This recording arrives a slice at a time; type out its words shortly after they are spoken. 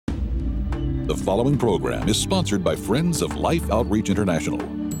The following program is sponsored by Friends of Life Outreach International.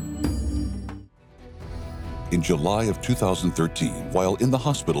 In July of 2013, while in the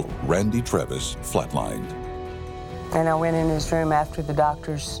hospital, Randy Travis flatlined. And I went in his room after the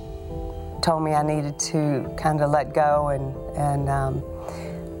doctors told me I needed to kind of let go, and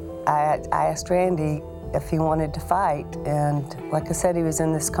I asked Randy if he wanted to fight, and like I said, he was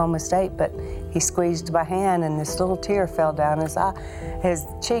in this coma state, but he squeezed my hand and this little tear fell down his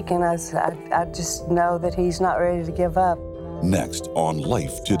cheek, and I just know that he's not ready to give up. Next on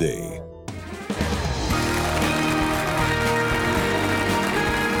Life Today.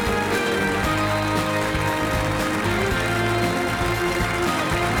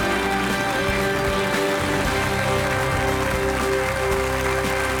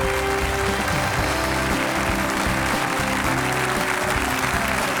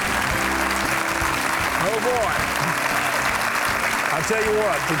 Tell you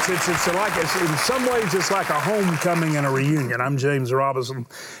what, it's in some ways it's like a homecoming and a reunion. I'm James Robison.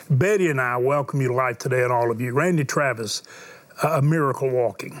 Betty and I welcome you to Life Today and all of you. Randy Travis, a miracle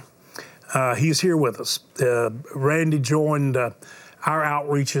walking. He's here with us. Randy joined our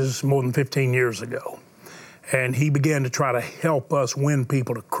outreaches more than 15 years ago, and he began to try to help us win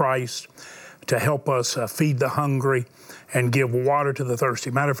people to Christ, to help us feed the hungry and give water to the thirsty.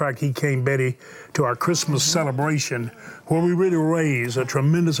 Matter of fact, he came, Betty, to our Christmas celebration where we really raised a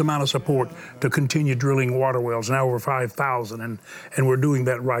tremendous amount of support to continue drilling water wells, now over 5,000, and we're doing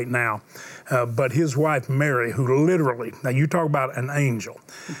that right now. But his wife, Mary, who literally, now you talk about an angel.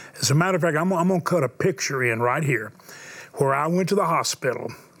 As a matter of fact, I'm gonna cut a picture in right here where I went to the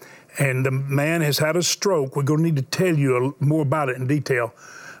hospital and the man has had a stroke. We're gonna need to tell you more about it in detail,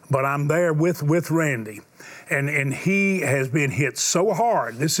 but I'm there with Randy. And he has been hit so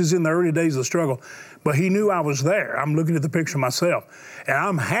hard. This is in the early days of the struggle, but he knew I was there. I'm looking at the picture myself. And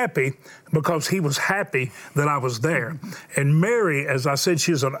I'm happy because he was happy that I was there. And Mary, as I said,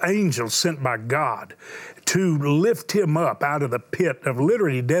 she's an angel sent by God to lift him up out of the pit of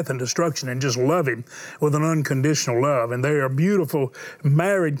literally death and destruction and just love him with an unconditional love. And they are a beautiful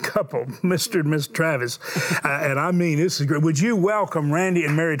married couple, Mr. and Miss Travis. And I mean, this is great. Would you welcome Randy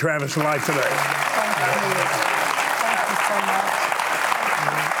and Mary Travis to Life Today? Thank you. Thank you so much.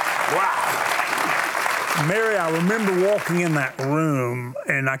 Wow. Mary, I remember walking in that room,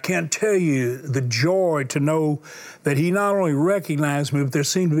 and I can't tell you the joy to know that he not only recognized me, but there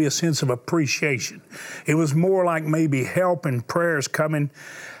seemed to be a sense of appreciation. It was more like maybe help and prayers coming.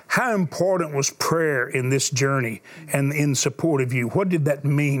 How important was prayer in this journey and in support of you? What did that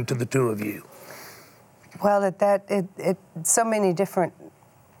mean to the two of you? Well, so many different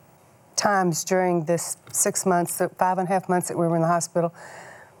times during this 6 months, 5.5 months that we were in the hospital,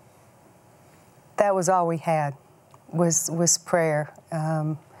 that was all we had, was prayer,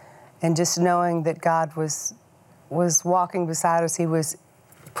 and just knowing that God was walking beside us. He was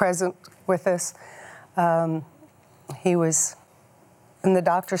present with us. He was in the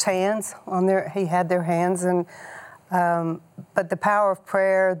doctor's hands. He had their hands, and but the power of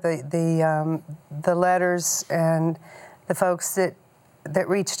prayer, the letters, and the folks that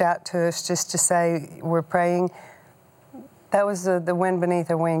reached out to us just to say we're praying. That was the wind beneath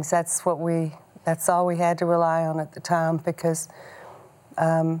our wings. That's all we had to rely on at the time, because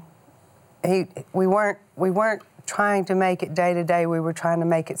we weren't trying to make it day to day. We were trying to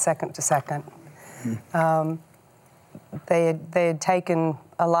make it second to second. They had taken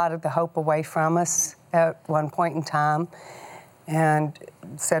a lot of the hope away from us at one point in time, and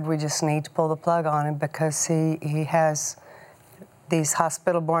said we just need to pull the plug on him because he has these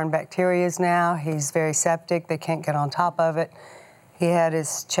hospital-borne bacterias now. He's very septic. They can't get on top of it. He had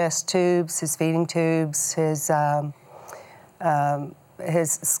his chest tubes, his feeding tubes, his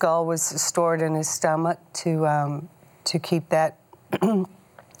skull was stored in his stomach to keep that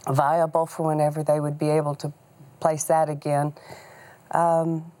viable for whenever they would be able to place that again.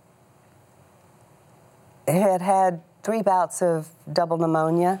 He had 3 bouts of double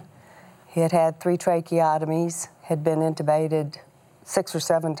pneumonia. He had 3 tracheotomies, had been intubated 6 or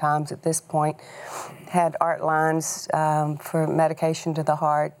 7 times at this point, had art lines for medication to the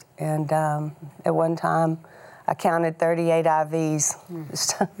heart, and at one time I counted 38 IVs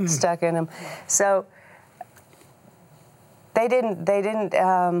stuck in him. So they didn't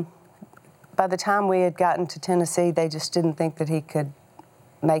by the time we had gotten to Tennessee, they just didn't think that he could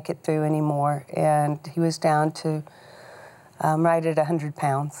make it through anymore, and he was down to right at 100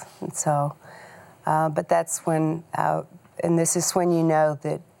 pounds. And so, but that's when, and this is when you know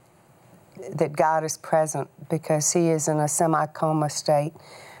that God is present, because he is in a semi-coma state.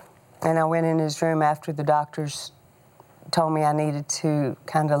 And I went in his room after the doctors told me I needed to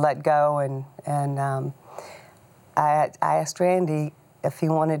kind of let go, and I asked Randy if he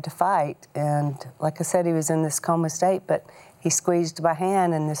wanted to fight, and like I said, he was in this coma state, but he squeezed my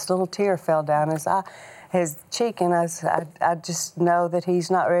hand, and this little tear fell down his cheek, and I just know that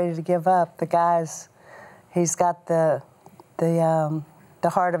he's not ready to give up. He's got the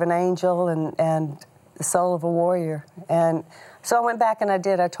heart of an angel and the soul of a warrior. And so I went back and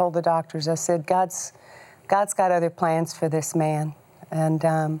I told the doctors, I said, God's got other plans for this man,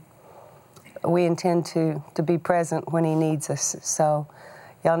 and we intend to be present when he needs us. So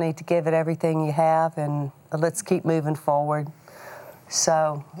y'all need to give it everything you have, and let's keep moving forward.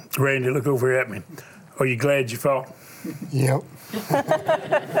 So, Randy, look over at me. Are you glad you fought? Yep.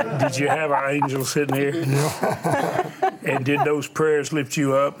 Did you have our angel sitting here? Yeah. And did those prayers lift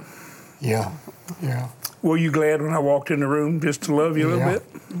you up? Yeah. Yeah. Were you glad when I walked in the room just to love you a little bit?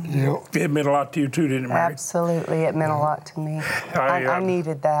 Yep. It meant a lot to you too, didn't it, Mary? Absolutely, it meant a lot to me. I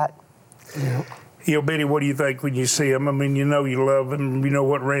needed that. Yep. Betty, what do you think when you see him? I mean, you know you love him. You know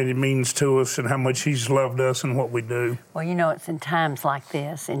what Randy means to us and how much he's loved us and what we do. Well, you know, it's in times like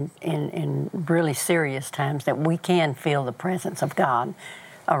this, in really serious times, that we can feel the presence of God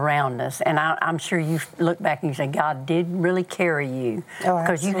around us. And I'm sure you look back and you say, God did really carry you.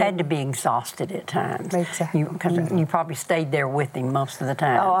 Because you had to be exhausted at times. Exactly. Because you probably stayed there with him most of the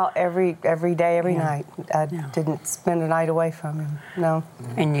time. Oh, every day, every night. I didn't spend a night away from him, no.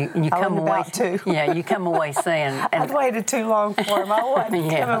 And you come away. About to. Yeah, you come away saying. I'd waited too long for him. I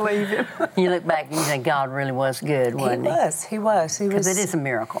wasn't going to leave him. You look back and you say, God really was good, wasn't he? He was. Because it is a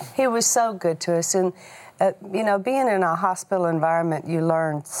miracle. He was so good to us. And you know, being in a hospital environment, you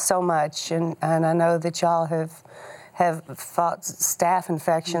learn so much, and I know that y'all have fought staph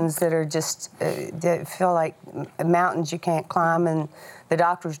infections that are just that feel like mountains you can't climb, and the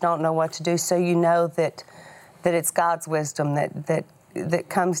doctors don't know what to do. So you know that it's God's wisdom that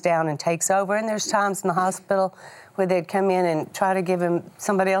comes down and takes over. And there's times in the hospital where they'd come in and try to give him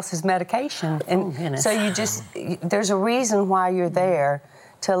somebody else's medication, and so there's a reason why you're there,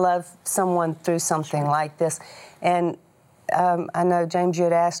 to love someone through something like this. And I know, James, you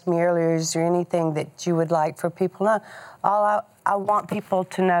had asked me earlier, is there anything that you would like for people to know? All I want people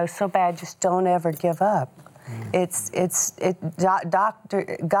to know so bad, just don't ever give up. God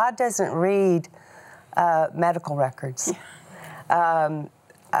doesn't read medical records. And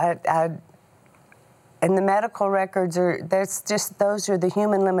the medical records those are the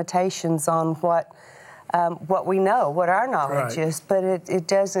human limitations on what we know, what our knowledge is, but it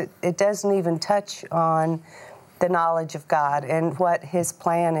doesn't even touch on the knowledge of God and what His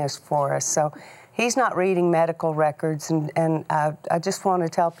plan is for us. So He's not reading medical records, and I just want to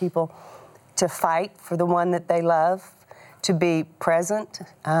tell people to fight for the one that they love, to be present,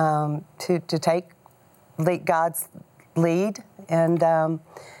 to take God's lead, and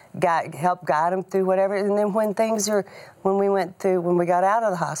help guide them through whatever. And then when we got out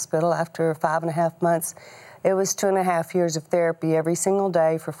of the hospital after 5.5 months, it was 2.5 years of therapy every single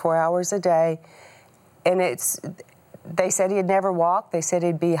day for 4 hours a day. And they said he'd never walk. They said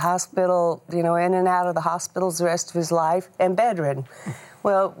he'd be hospital, in and out of the hospitals the rest of his life, and bedridden.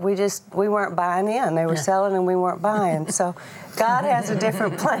 Well, we weren't buying in. They were selling and we weren't buying. So God has a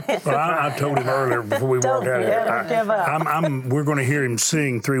different plan. Well, I told him earlier before we walked out here, give up. We're going to hear him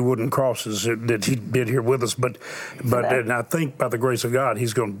sing 3 Wooden Crosses that he did here with us, but and I think by the grace of God,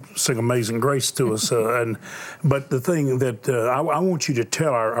 he's going to sing Amazing Grace to us. But the thing that I want you to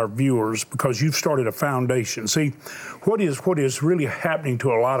tell our viewers, because you've started a foundation. See, what is really happening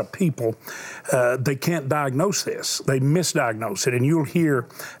to a lot of people, they can't diagnose this. They misdiagnose it. And you'll hear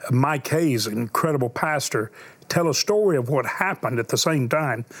Mike Hayes, an incredible pastor, tell a story of what happened at the same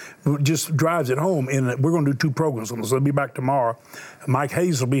time. It just drives it home. And we're going to do 2 programs on this. They'll be back tomorrow. Mike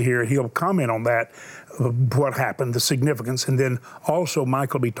Hayes will be here. He'll comment on that, what happened, the significance. And then also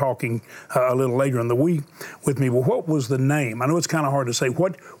Mike will be talking a little later in the week with me. Well, what was the name? I know it's kind of hard to say.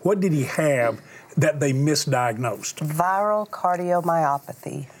 What did he have that they misdiagnosed? Viral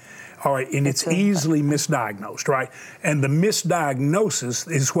cardiomyopathy. All right, and it's easily misdiagnosed, right? And the misdiagnosis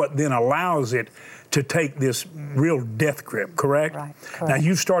is what then allows it to take this real death grip, correct? Right, correct. Now,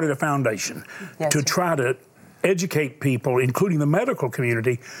 you've started a foundation to try to educate people, including the medical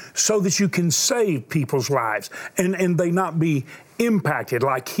community, so that you can save people's lives and they not be impacted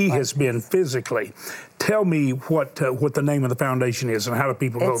like he has been physically. Tell me what the name of the foundation is and how do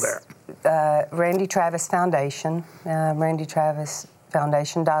people go there? Randy Travis Foundation,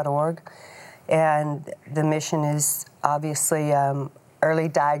 randytravisfoundation.org, and the mission is obviously early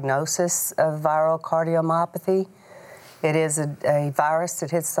diagnosis of viral cardiomyopathy. It is a virus that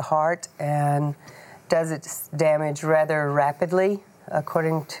hits the heart and does its damage rather rapidly,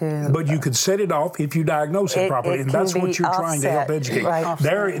 according to. But you could set it off if you diagnose it properly, and that's what you're trying to help educate. Right.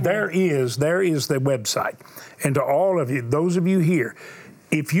 There is the website, and to all of you, those of you here,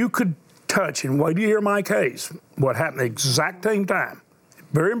 if you could touch and wait to hear my case, what happened at the exact same time,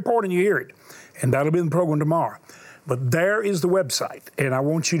 very important you hear it, and that'll be in the program tomorrow. But there is the website, and I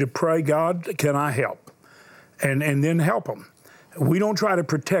want you to pray, God, can I help? And then help them. We don't try to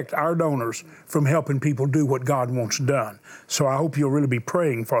protect our donors from helping people do what God wants done. So I hope you'll really be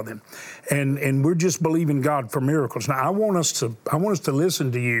praying for them. And we're just believing God for miracles. Now I want us to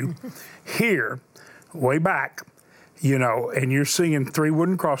listen to you here, way back, you know, and you're singing Three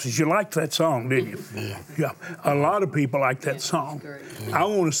Wooden Crosses. You liked that song, didn't you? Yeah. A lot of people like that song. I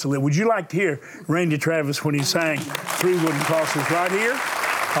want us to live. Would you like to hear Randy Travis when he sang Three Wooden Crosses right here?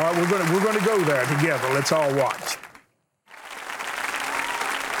 All right, we're gonna go there together. Let's all watch.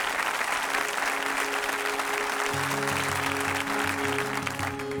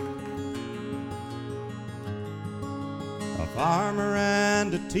 A farmer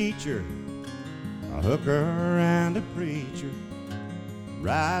and a teacher, a hooker and a preacher,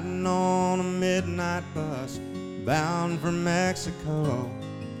 riding on a midnight bus bound for Mexico.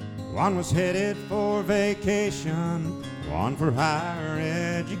 One was headed for vacation, one for higher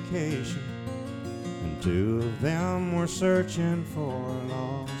education, and two of them were searching for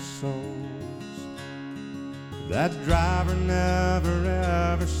lost souls. That driver never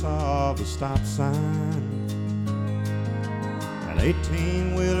ever saw the stop sign, and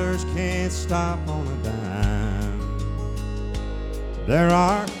 18-wheelers can't stop on a dime. There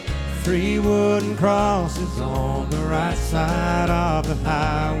are 3 wooden crosses on the right side of the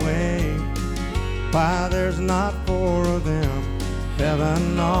highway. Why there's not 4 of them,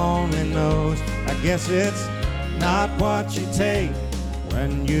 heaven only knows. I guess it's not what you take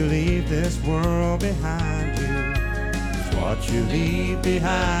when you leave this world behind you. It's what you leave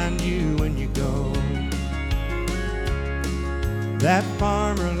behind you when you go. That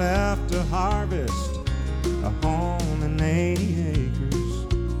farmer left to harvest a home and 80 acres,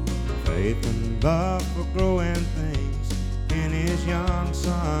 faith and love for growing things in his young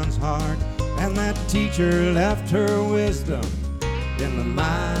son's heart. And that teacher left her wisdom in the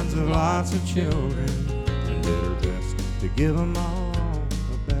minds of lots of children, and did her best to give them all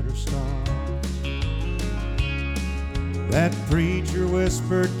a better start. That preacher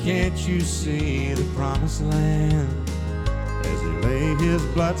whispered, can't you see the promised land, as he laid his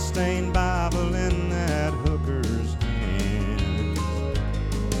blood-stained Bible in that hooker's hand.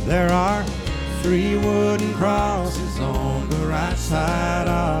 There are 3 wooden crosses on the right side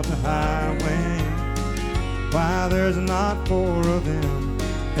of the highway. Why there's not 4 of them,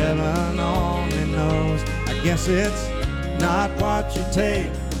 heaven only knows. I guess it's not what you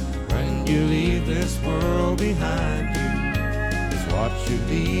take when you leave this world behind you. It's what you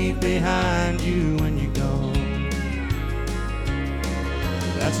leave behind you when you go.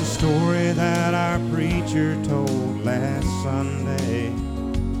 That's a story that our preacher told last Sunday,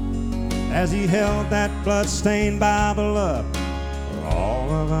 as he held that blood-stained Bible up for all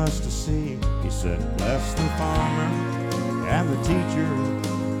of us to see. He said, bless the farmer and the teacher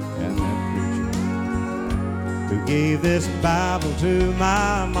and that preacher who gave this Bible to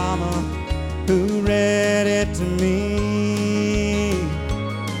my mama, who read it to me.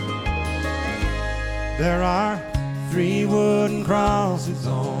 There are 3 wooden crosses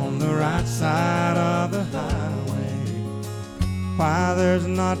on the right side of the highway. Why there's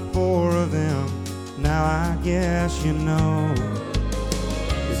not 4 of them, now I guess you know.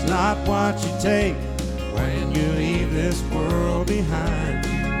 It's not what you take when you leave this world behind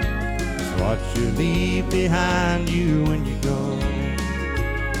you. It's what you leave behind you when you go.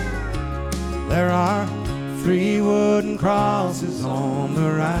 There are 3 wooden crosses on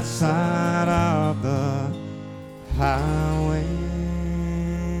the right side of the highway.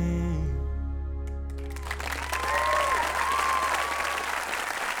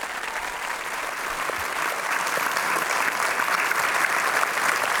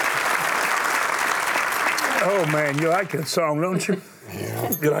 Oh man, you like that song, don't you?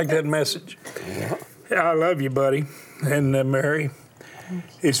 Yeah. You like that message? Yeah. I love you, buddy, and Mary.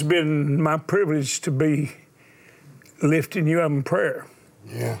 It's been my privilege to be lifting you up in prayer.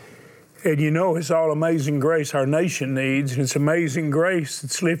 Yeah. And you know, it's all amazing grace our nation needs, and it's amazing grace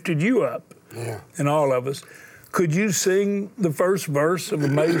that's lifted you up, Yeah. and all of us. Could you sing the first verse of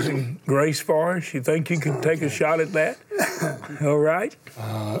Amazing Grace for us? You think you could take a shot at that? All right?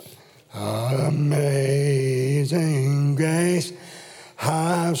 Amazing grace,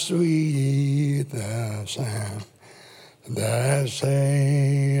 how sweet the sound that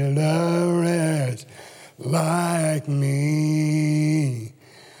saved a wretch like me.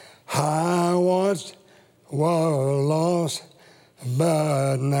 I once was lost,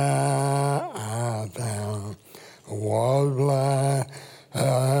 but now I found. Was blind,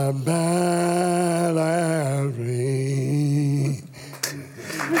 bad as me.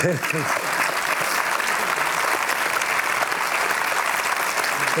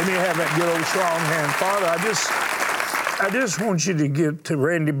 Let me have that good old strong hand. Father, I just want you to get to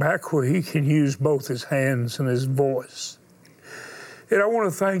Randy back where he can use both his hands and his voice. And I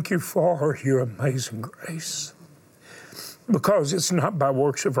want to thank you for your amazing grace, because it's not by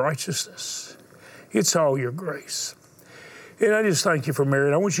works of righteousness. It's all your grace. And I just thank you for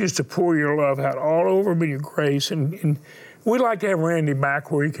Mary. I want you just to pour your love out all over me, your grace. And we'd like to have Randy back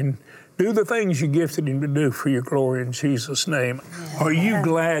where he can do the things you gifted him to do for your glory in Jesus' name. Yeah. Are you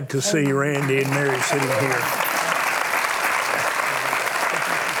glad to see Randy and Mary sitting here?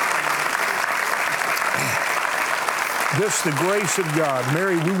 Just the grace of God.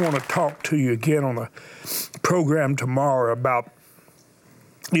 Mary, we want to talk to you again on the program tomorrow about,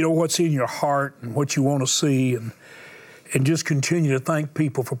 what's in your heart and what you want to see, and just continue to thank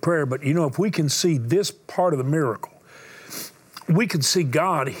people for prayer. But, if we can see this part of the miracle, we can see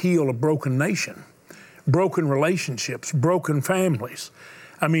God heal a broken nation, broken relationships, broken families.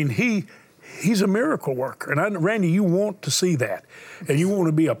 I mean, He's a miracle worker. And Randy, you want to see that, and you want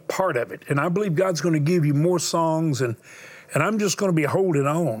to be a part of it. And I believe God's going to give you more songs, and I'm just going to be holding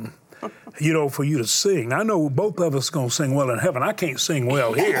on, for you to sing. I know both of us going to sing well in heaven. I can't sing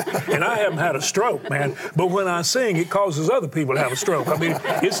well here, and I haven't had a stroke, man. But when I sing, it causes other people to have a stroke. I mean,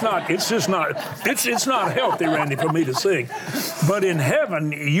 it's not healthy, Randy, for me to sing. But in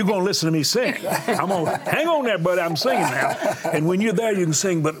heaven, you're going to listen to me sing. I'm going to hang on there, buddy. I'm singing now. And when you're there, you can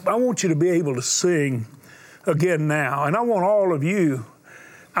sing. But I want you to be able to sing again now. And I want all of you,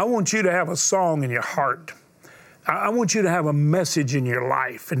 I want you to have a song in your heart. I want you to have a message in your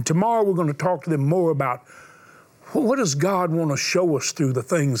life. And tomorrow we're going to talk to them more about what does God want to show us through the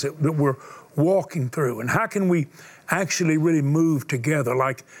things that we're walking through, and how can we actually really move together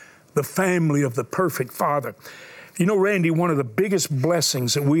like the family of the perfect Father. Randy, one of the biggest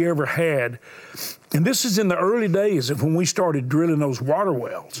blessings that we ever had, and this is in the early days of when we started drilling those water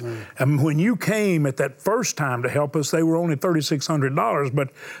wells. And when you came at that first time to help us, they were only $3,600, but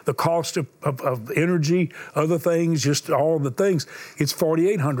the cost of energy, other things, just all the things, it's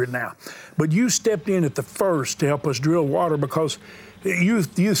 $4,800 now. But you stepped in at the first to help us drill water, because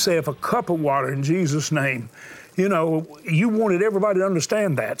you say if a cup of water in Jesus' name, you wanted everybody to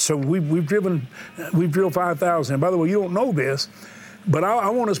understand that. So we've drilled 5,000. And by the way, you don't know this, but I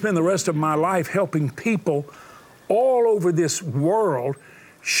want to spend the rest of my life helping people all over this world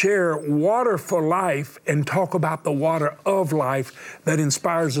share water for life and talk about the water of life that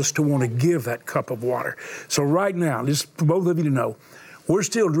inspires us to want to give that cup of water. So right now, just for both of you to know, we're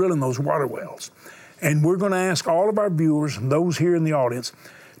still drilling those water wells. And we're going to ask all of our viewers and those here in the audience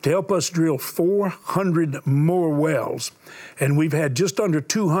to help us drill 400 more wells. And we've had just under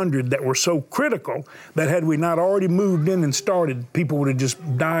 200 that were so critical that had we not already moved in and started, people would have just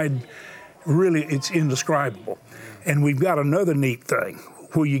died. Really, it's indescribable. And we've got another neat thing.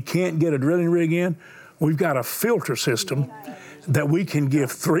 Where you can't get a drilling rig in, we've got a filter system that we can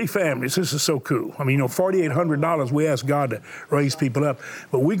give 3 families. This is so cool. I mean, $4,800, we ask God to raise people up,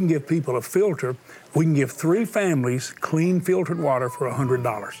 but we can give people a filter. We can give 3 families clean filtered water for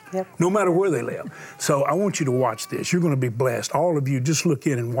 $100, no matter where they live. So I want you to watch this. You're going to be blessed. All of you, just look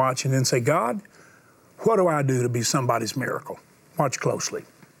in and watch and then say, God, what do I do to be somebody's miracle? Watch closely.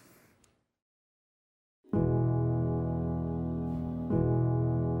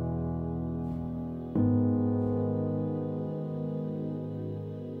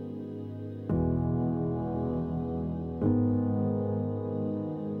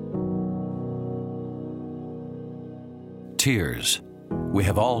 Tears. We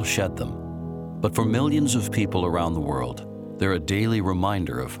have all shed them. But for millions of people around the world, they're a daily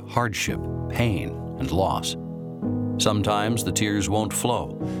reminder of hardship, pain, and loss. Sometimes the tears won't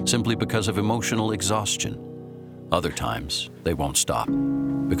flow simply because of emotional exhaustion. Other times, they won't stop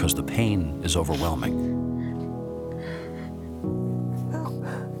because the pain is overwhelming.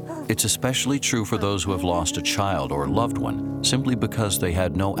 It's especially true for those who have lost a child or loved one simply because they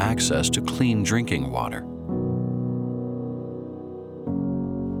had no access to clean drinking water.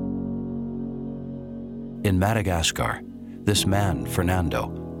 In Madagascar, this man,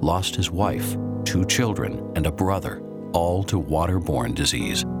 Fernando, lost his wife, 2 children, and a brother, all to waterborne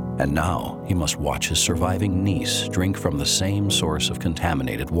disease. And now he must watch his surviving niece drink from the same source of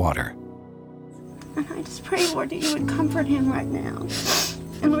contaminated water. And I just pray, Lord, that you would comfort him right now.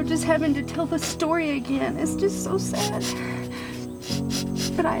 And we're just having to tell the story again. It's just so sad.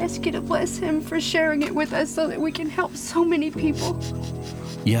 But I ask you to bless him for sharing it with us so that we can help so many people.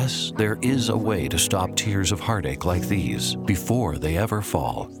 Yes, there is a way to stop tears of heartache like these before they ever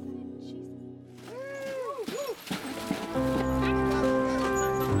fall.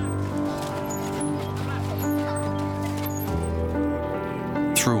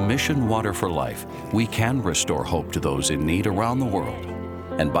 Through Mission Water for Life, we can restore hope to those in need around the world.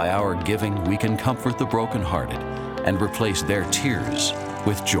 And by our giving, we can comfort the brokenhearted and replace their tears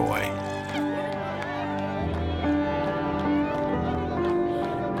with joy.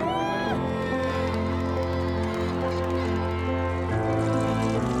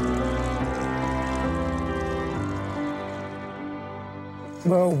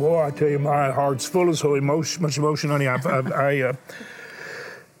 Oh boy, I tell you, my heart's full of so much emotion, honey. I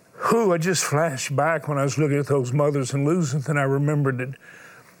just flashed back when I was looking at those mothers in Luzon, and I remembered that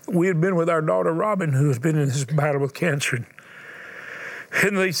we had been with our daughter Robin, who has been in this battle with cancer.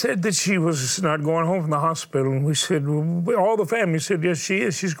 And they said that she was not going home from the hospital. And we said, well, all the family said, yes, she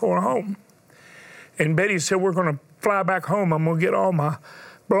is. She's going home. And Betty said, we're going to fly back home. I'm going to get all my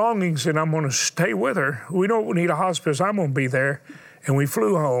belongings, and I'm going to stay with her. We don't need a hospice. I'm going to be there. And we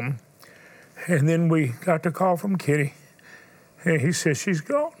flew home. And then we got the call from Kitty. And he said, she's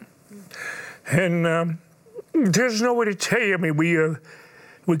gone. And there's no way to tell you. I mean,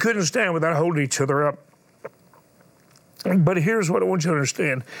 we couldn't stand without holding each other up. But here's what I want you to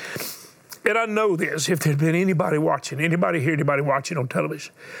understand. And I know this, if there'd been anybody watching, anybody here, anybody watching on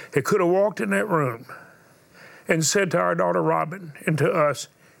television, that could have walked in that room and said to our daughter Robin and to us,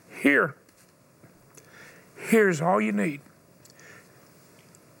 here's all you need,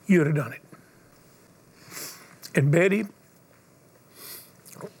 you'd have done it. And Betty,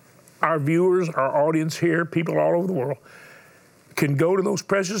 our viewers, our audience here, people all over the world, can go to those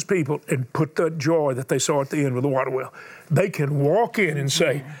precious people and put that joy that they saw at the end of the water well. They can walk in and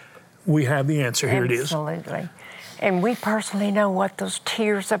say, we have the answer, here it is. Absolutely. And we personally know what those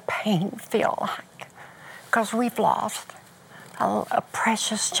tears of pain feel like, because we've lost a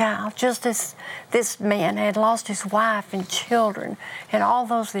precious child, just as this man had lost his wife and children and all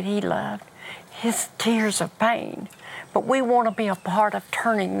those that he loved, his tears of pain. But we want to be a part of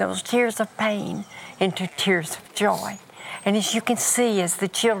turning those tears of pain into tears of joy. And as you can see, as the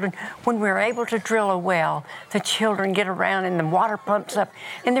children, when we're able to drill a well, the children get around and the water pumps up,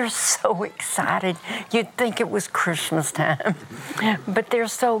 and they're so excited. You'd think it was Christmas time. But they're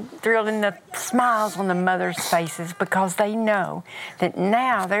so thrilled, and the smiles on the mothers' faces, because they know that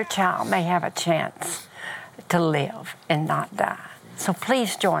now their child may have a chance to live and not die. So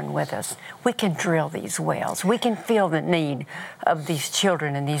please join with us. We can drill these wells. We can feel the need of these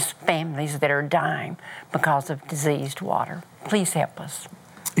children and these families that are dying because of diseased water. Please help us.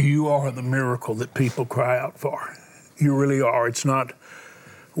 You are the miracle that people cry out for. You really are. It's not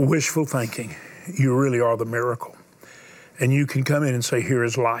wishful thinking. You really are the miracle. And you can come in and say, here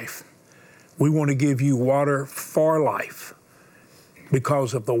is life. We want to give you water for life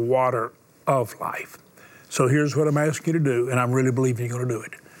because of the water of life. So here's what I'm asking you to do, and I'm really believing you're going to do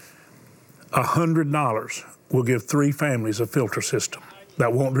it. $100 will give 3 families a filter system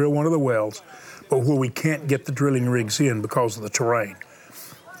that won't drill one of the wells, but where we can't get the drilling rigs in because of the terrain.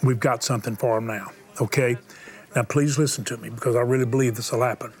 We've got something for them now, okay? Now please listen to me, because I really believe this will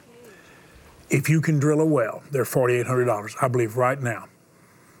happen. If you can drill a well, they're $4,800. I believe right now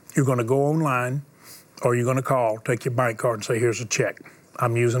you're going to go online, or you're going to call, take your bank card and say, here's a check.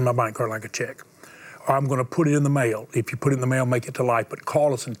 I'm using my bank card like a check. Or I'm going to put it in the mail. If you put it in the mail, make it to life. But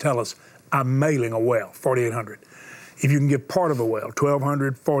call us and tell us, I'm mailing a well, $4,800. If you can give part of a well,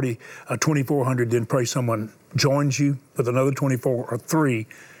 $1,200, $2,400, then pray someone joins you with another $24, or 3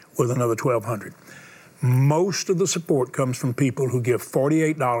 with another $1,200. Most of the support comes from people who give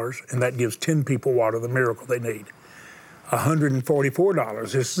 $48, and that gives 10 people water, the miracle they need.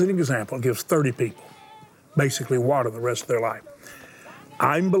 $144, this is an example, gives 30 people basically water the rest of their life.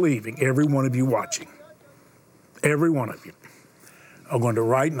 I'm believing every one of you watching, every one of you, are going to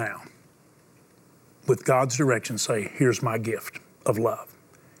right now, with God's direction, say, here's my gift of love.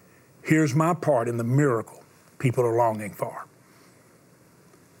 Here's my part in the miracle people are longing for.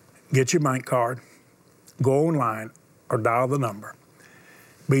 Get your bank card, go online, or dial the number.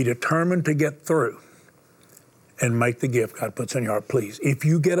 Be determined to get through and make the gift God puts in your heart, please. If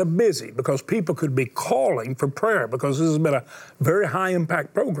you get a busy, because people could be calling for prayer, because this has been a very high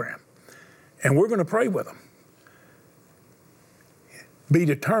impact program, and we're going to pray with them. Be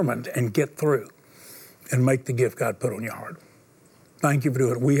determined and get through and make the gift God put on your heart. Thank you for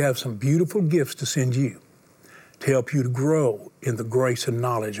doing it. We have some beautiful gifts to send you to help you to grow in the grace and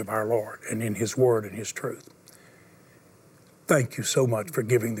knowledge of our Lord and in His Word and His truth. Thank you so much for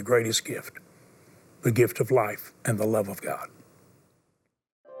giving the greatest gift, the gift of life and the love of God.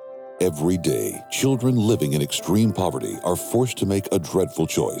 Every day, children living in extreme poverty are forced to make a dreadful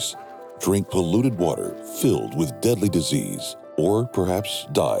choice: drink polluted water filled with deadly disease, or perhaps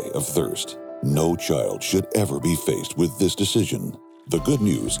die of thirst. No child should ever be faced with this decision. The good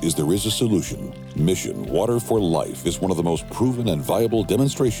news is there is a solution. Mission Water for Life is one of the most proven and viable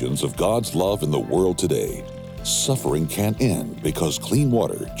demonstrations of God's love in the world today. Suffering can't end because clean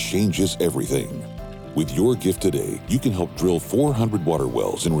water changes everything. With your gift today, you can help drill 400 water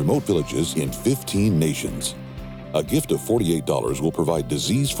wells in remote villages in 15 nations. A gift of $48 will provide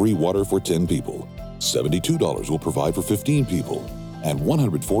disease-free water for 10 people. $72 will provide for 15 people. And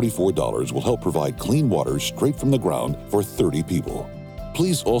 $144 will help provide clean water straight from the ground for 30 people.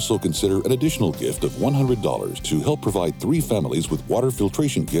 Please also consider an additional gift of $100 to help provide 3 families with water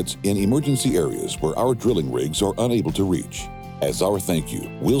filtration kits in emergency areas where our drilling rigs are unable to reach. As our thank you,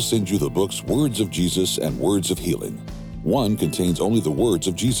 we'll send you the books Words of Jesus and Words of Healing. One contains only the words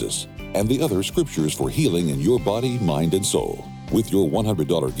of Jesus, and the other scriptures for healing in your body, mind, and soul. With your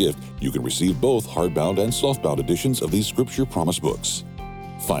 $100 gift, you can receive both hardbound and softbound editions of these Scripture Promise books.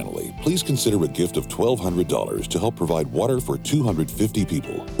 Finally, please consider a gift of $1,200 to help provide water for 250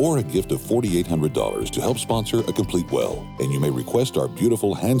 people, or a gift of $4,800 to help sponsor a complete well, and you may request our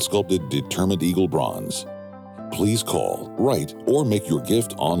beautiful hand-sculpted Determined Eagle bronze. Please call, write, or make your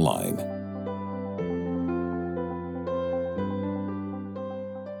gift online.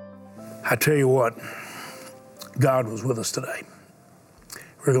 I tell you what, God was with us today.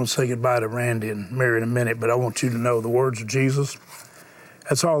 We're going to say goodbye to Randy and Mary in a minute, but I want you to know the words of Jesus,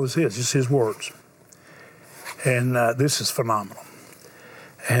 that's all this is, just His words. And this is phenomenal.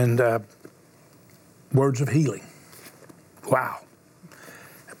 And words of healing. Wow.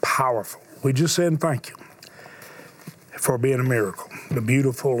 Powerful. We just said thank you for being a miracle, the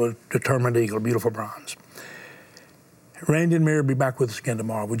beautiful, determined eagle, beautiful bronze. Randy and Mary will be back with us again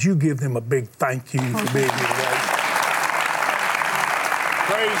tomorrow. Would you give them a big thank you for being here today?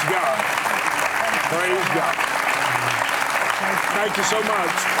 Praise God. Praise God. Thank you so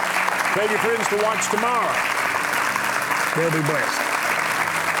much. Tell your friends to watch tomorrow. They'll be blessed.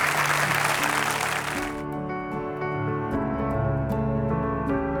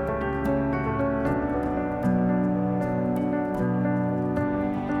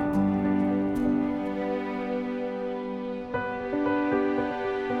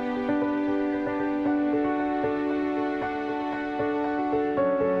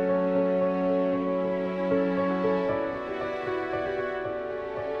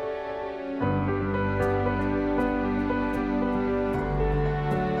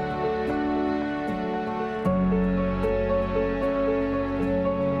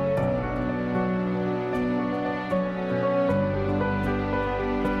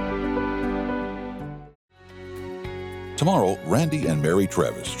 Tomorrow, Randy and Mary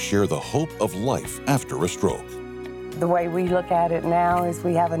Travis share the hope of life after a stroke. The way we look at it now is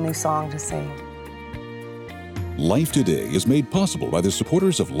we have a new song to sing. Life Today is made possible by the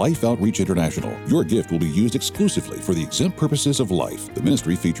supporters of Life Outreach International. Your gift will be used exclusively for the exempt purposes of life. The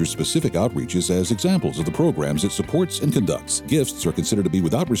ministry features specific outreaches as examples of the programs it supports and conducts. Gifts are considered to be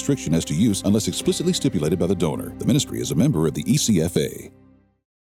without restriction as to use unless explicitly stipulated by the donor. The ministry is a member of the ECFA.